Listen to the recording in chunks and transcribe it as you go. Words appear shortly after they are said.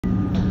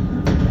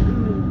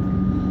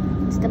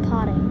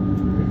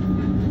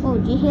departing. Oh,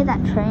 do you hear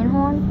that train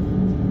horn?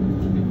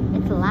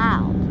 It's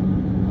loud.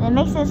 And it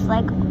makes this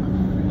like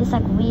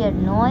weird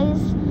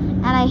noise.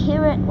 And I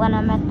hear it when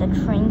I'm at the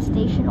train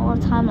station all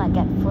the time, like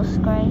at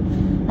Footscray.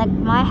 Like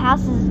my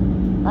house is,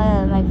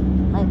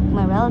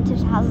 my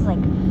relative's house is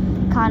like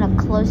kind of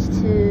close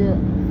to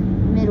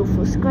Middle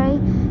Footscray,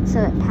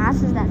 so it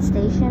passes that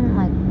station,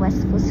 like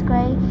West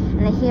Footscray,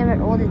 and I hear it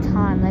all the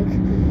time. Like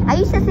I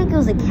used to think it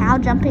was a cow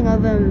jumping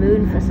over a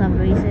moon for some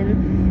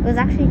reason. It was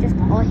actually just,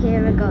 oh,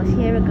 here it goes,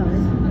 here it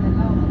goes.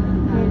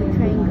 Here the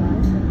train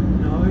goes.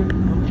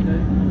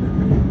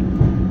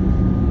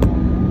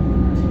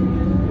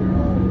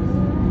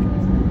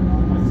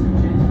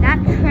 That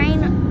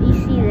train you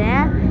see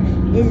there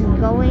is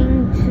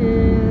going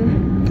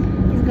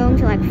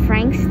to like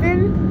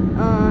Frankston,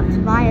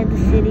 via the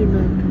city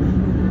loop.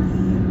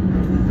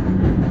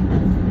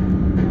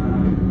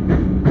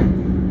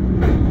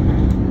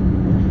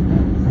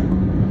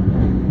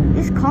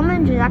 This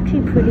Commons is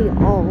actually pretty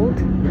old.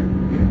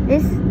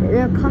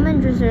 The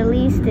Commons was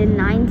released in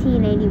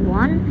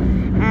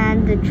 1981,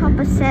 and the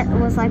chopper set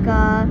was like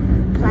a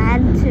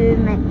plan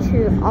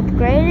to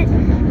upgrade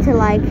it to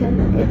like a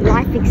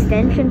life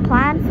extension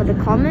plan for the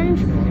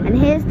Commons. And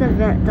here's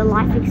the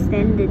life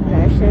extended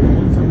version.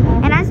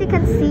 And as you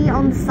can see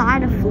on the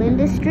side of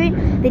Flinders Street,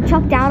 they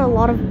chopped out a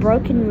lot of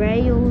broken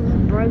rails,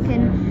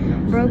 broken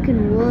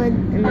wood,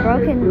 and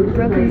broken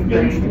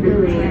things to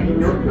build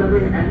trains.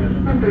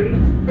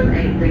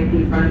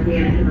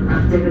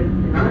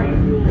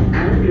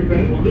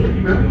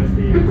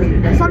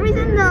 For some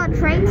reason the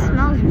train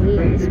smells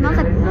weird. It smells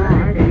like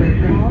lard.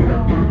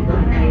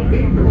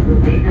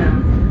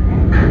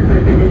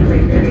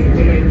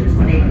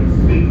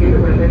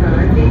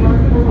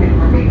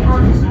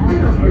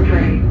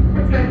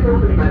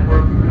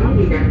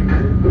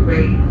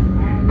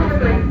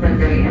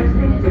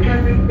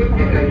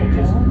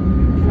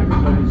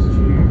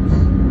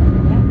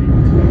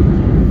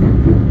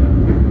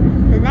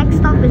 The next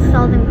stop is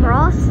Southern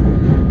Cross.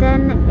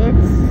 Then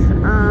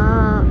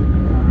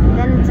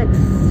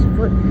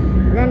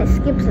it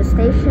skips a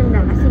station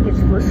that I think it's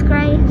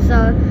Footscray,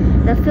 so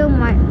the film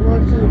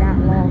won't be that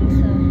long.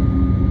 So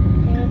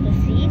here are the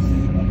seats.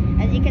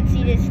 As you can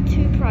see, there's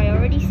 2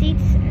 priority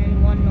seats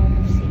and 1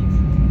 normal seat.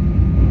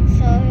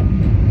 So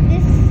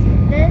this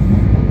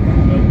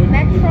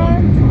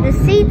metro, the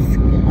seats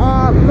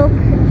look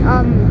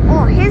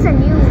oh, here's a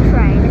new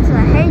train. It's a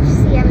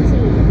HCMT.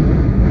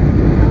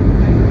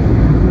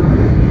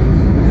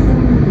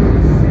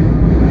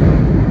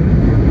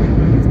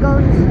 It's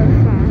going so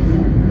fast.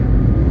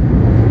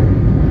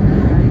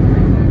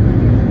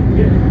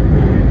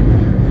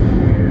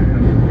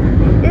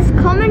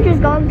 Commons is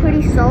going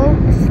pretty slow,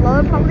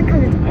 probably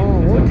because it's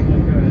old.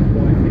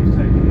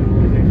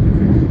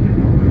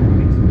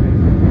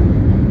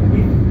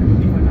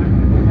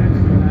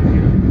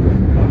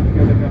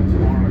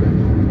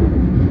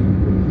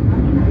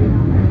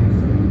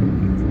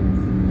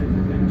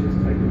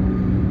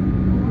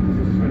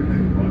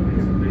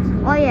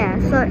 Oh yeah,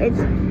 so it's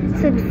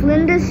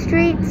Flinders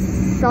Street,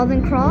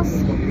 Southern Cross.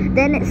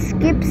 Then it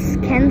skips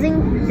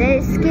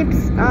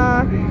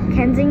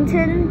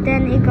Kensington,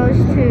 then it goes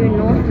to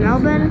North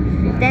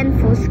Melbourne, then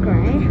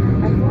Footscray,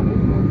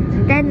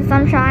 then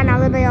Sunshine,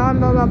 Albion,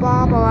 blah blah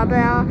blah blah blah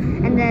blah,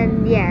 and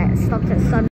then yeah, it stops at Sun.